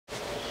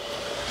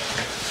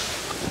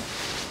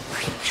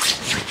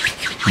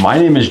My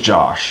name is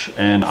Josh,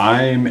 and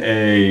I'm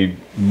a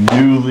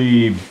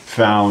newly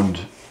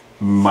found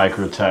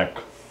Microtech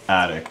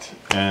addict.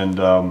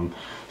 And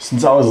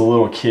since I was a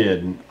little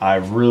kid,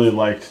 I've really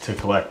liked to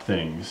collect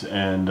things.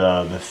 And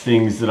the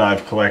things that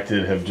I've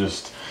collected have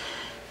just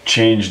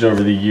changed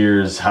over the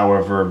years.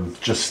 However, I'm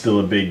just still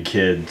a big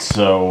kid.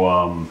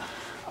 So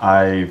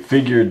I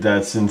figured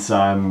that since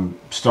I'm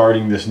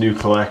starting this new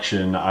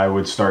collection, I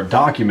would start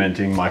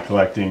documenting my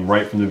collecting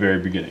right from the very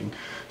beginning.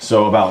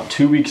 So about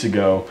 2 weeks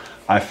ago,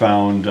 I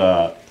found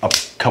a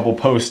couple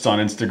posts on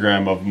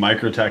Instagram of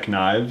Microtech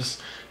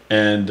knives,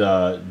 and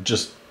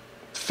just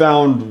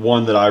found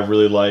one that I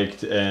really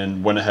liked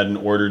and went ahead and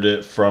ordered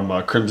it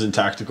from Crimson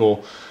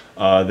Tactical.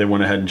 They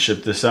went ahead and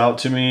shipped this out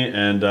to me,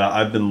 and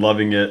I've been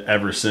loving it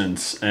ever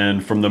since.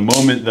 And from the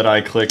moment that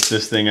I clicked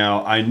this thing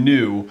out, I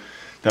knew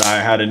that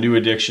I had a new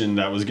addiction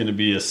that was going to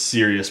be a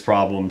serious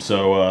problem.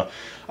 So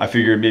I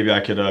figured maybe I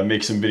could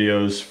make some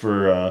videos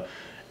for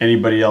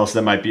anybody else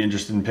that might be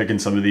interested in picking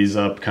some of these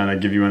up, kind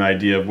of give you an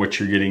idea of what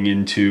you're getting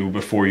into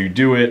before you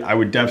do it. I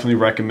would definitely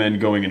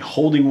recommend going and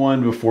holding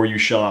one before you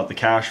shell out the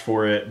cash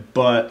for it,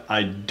 but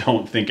I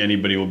don't think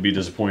anybody will be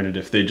disappointed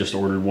if they just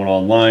ordered one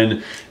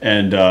online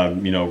and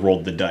you know,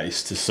 rolled the dice,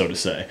 so to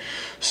say.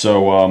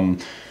 So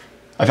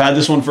I've had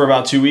this one for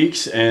about 2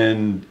 weeks,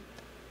 and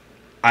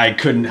I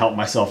couldn't help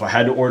myself. I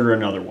had to order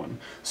another one.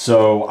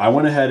 So I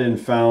went ahead and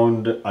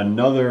found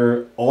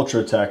another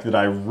Ultratech that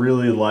I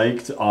really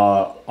liked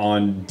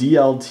on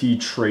DLT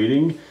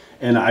Trading.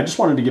 And I just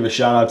wanted to give a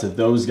shout out to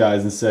those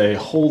guys and say,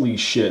 holy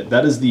shit,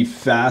 that is the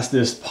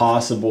fastest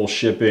possible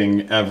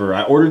shipping ever.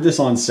 I ordered this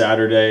on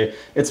Saturday.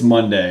 It's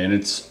Monday and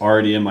it's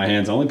already in my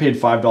hands. I only paid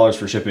 $5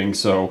 for shipping.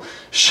 So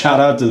shout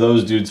out to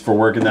those dudes for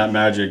working that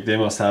magic. They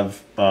must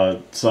have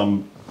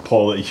some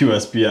pull at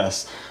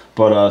USPS.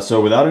 But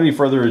so without any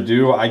further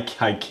ado, I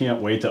can't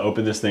wait to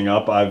open this thing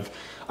up. I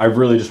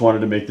really just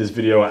wanted to make this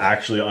video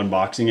actually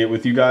unboxing it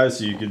with you guys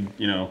so you could,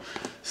 you know,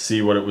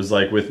 see what it was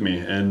like with me.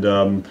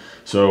 And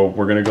so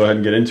we're gonna go ahead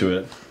and get into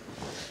it.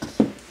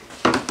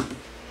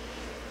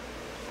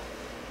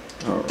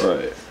 All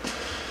right,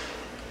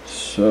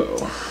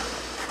 so.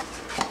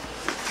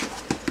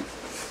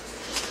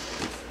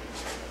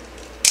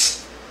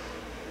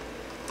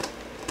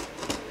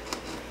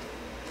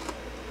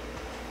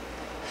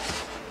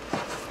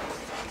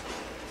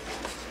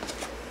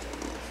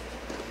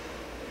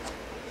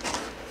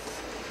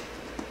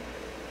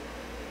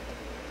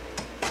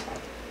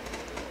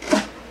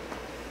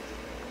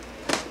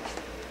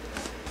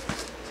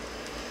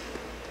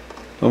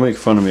 Don't make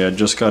fun of me, I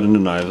just got into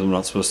knives. I'm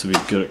not supposed to be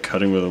good at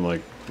cutting with them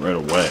like right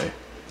away.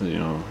 You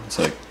know, it's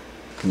like,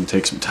 it can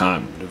take some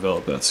time to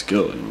develop that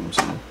skill, you know what I'm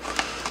saying?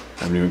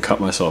 I haven't even cut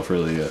myself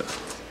really yet.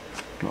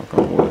 Knock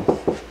on wood.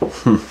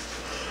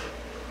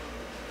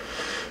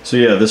 So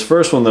yeah, this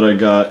first one that I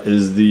got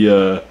is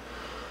the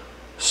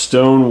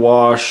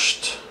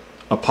stone-washed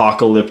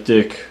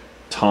apocalyptic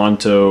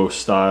Tonto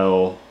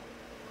style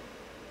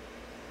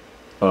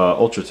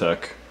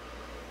Ultratech.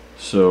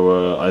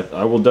 So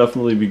I will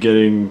definitely be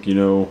getting, you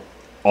know,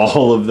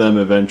 all of them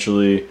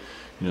eventually.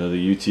 You know,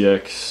 the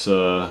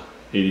UTX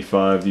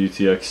 85, the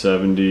UTX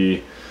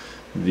 70,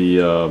 the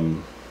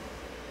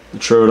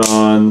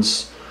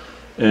Trodons,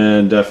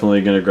 and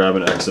definitely gonna grab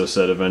an Exo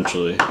set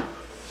eventually.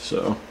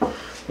 So,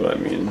 but I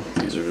mean,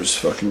 these are just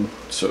fucking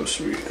so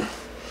sweet.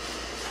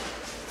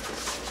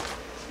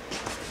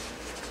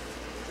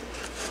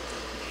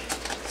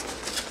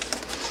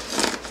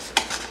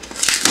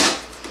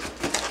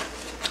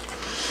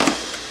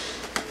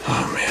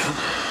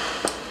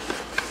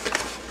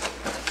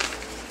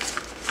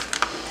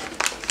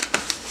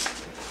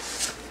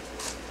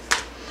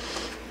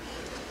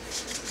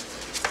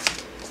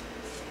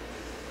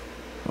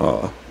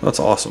 Oh, that's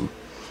awesome.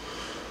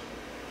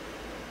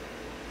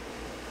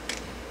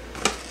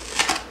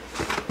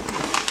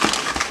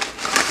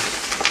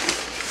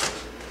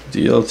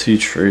 DLT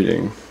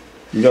Trading.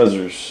 You guys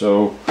are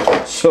so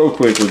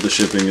quick with the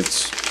shipping.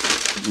 It's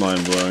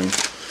mind-blowing.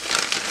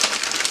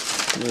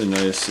 Really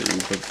nice that you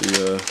put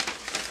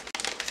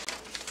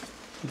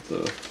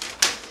the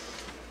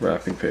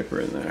wrapping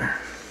paper in there.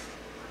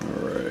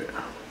 All right.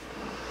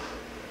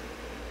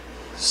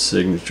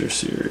 Signature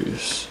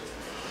series.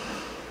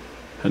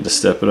 Had to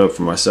step it up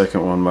for my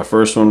second one. My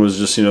first one was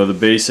just, you know, the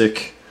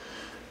basic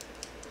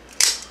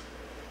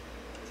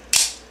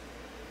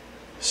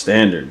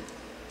standard.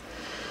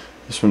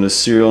 This one is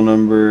serial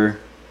number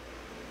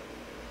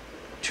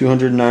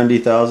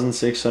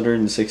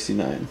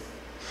 290,669.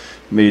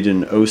 Made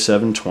in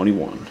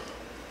 07/21.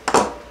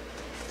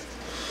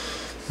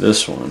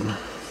 This one.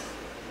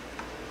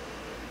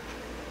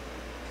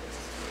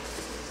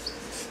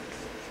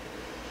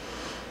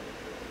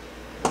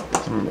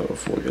 I don't know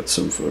if we'll get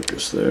some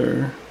focus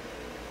there.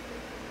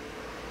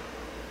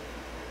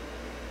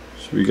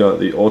 So we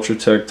got the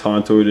Ultratech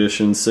Tonto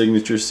Edition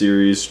Signature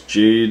Series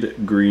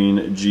Jade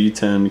Green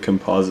G10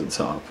 composite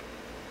top.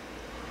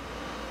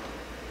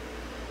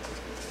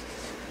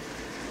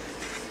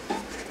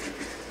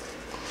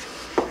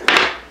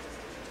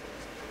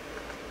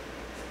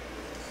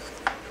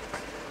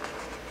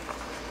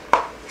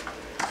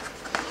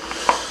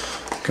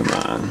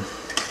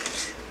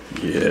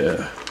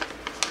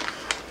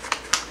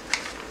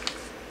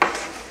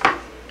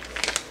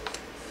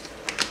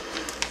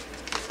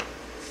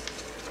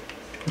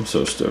 I'm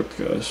so stoked,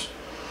 guys.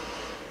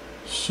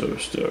 So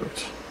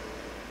stoked.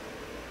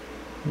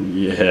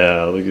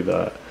 Yeah, look at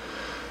that.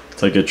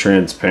 It's like a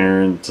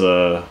transparent,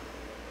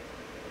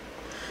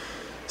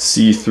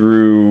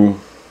 see-through.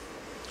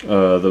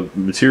 The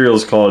material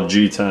is called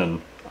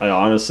G10. I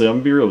honestly, I'm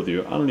gonna be real with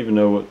you, I don't even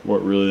know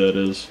what really that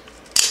is.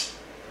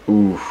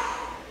 Ooh.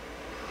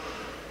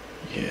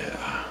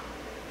 Yeah.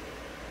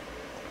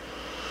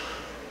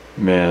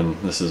 Man,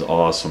 this is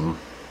awesome.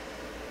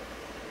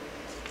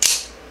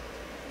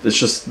 It's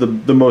just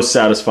the most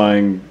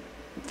satisfying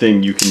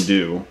thing you can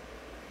do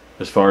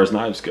as far as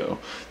knives go.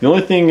 The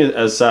only thing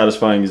as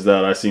satisfying as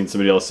that, I've seen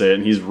somebody else say it,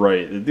 and he's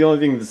right. The only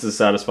thing that's as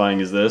satisfying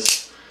as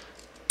this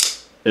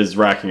is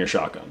racking a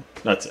shotgun.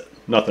 That's it.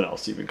 Nothing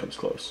else even comes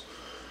close.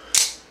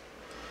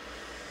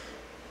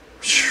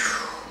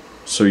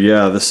 So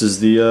yeah, this is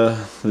the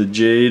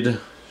Jade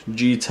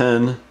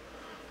G10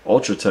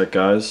 Ultratech,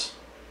 guys.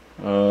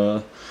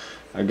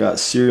 I got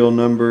serial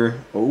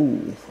number,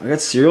 I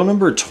got serial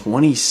number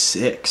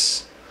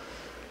 26.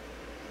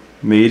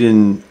 Made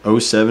in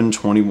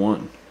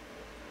 07-21.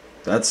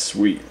 That's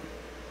sweet.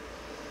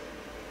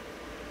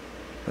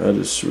 That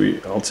is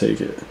sweet. I'll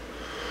take it.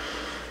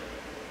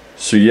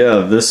 So yeah,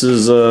 this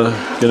is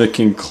gonna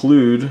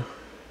conclude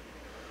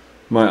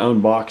my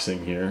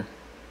unboxing here.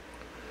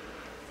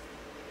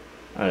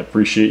 I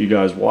appreciate you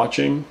guys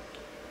watching.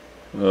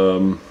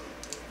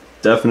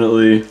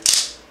 Definitely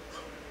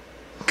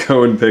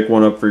go and pick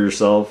one up for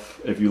yourself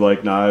if you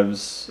like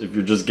knives, if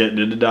you're just getting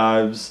into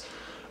knives.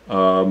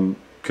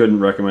 Couldn't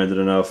recommend it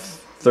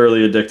enough.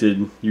 Thoroughly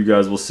addicted. You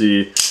guys will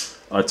see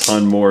a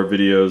ton more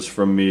videos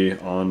from me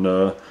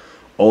on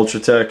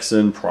Ultratechs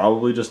and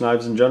probably just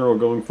knives in general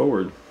going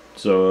forward.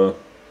 So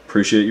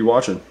appreciate you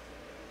watching.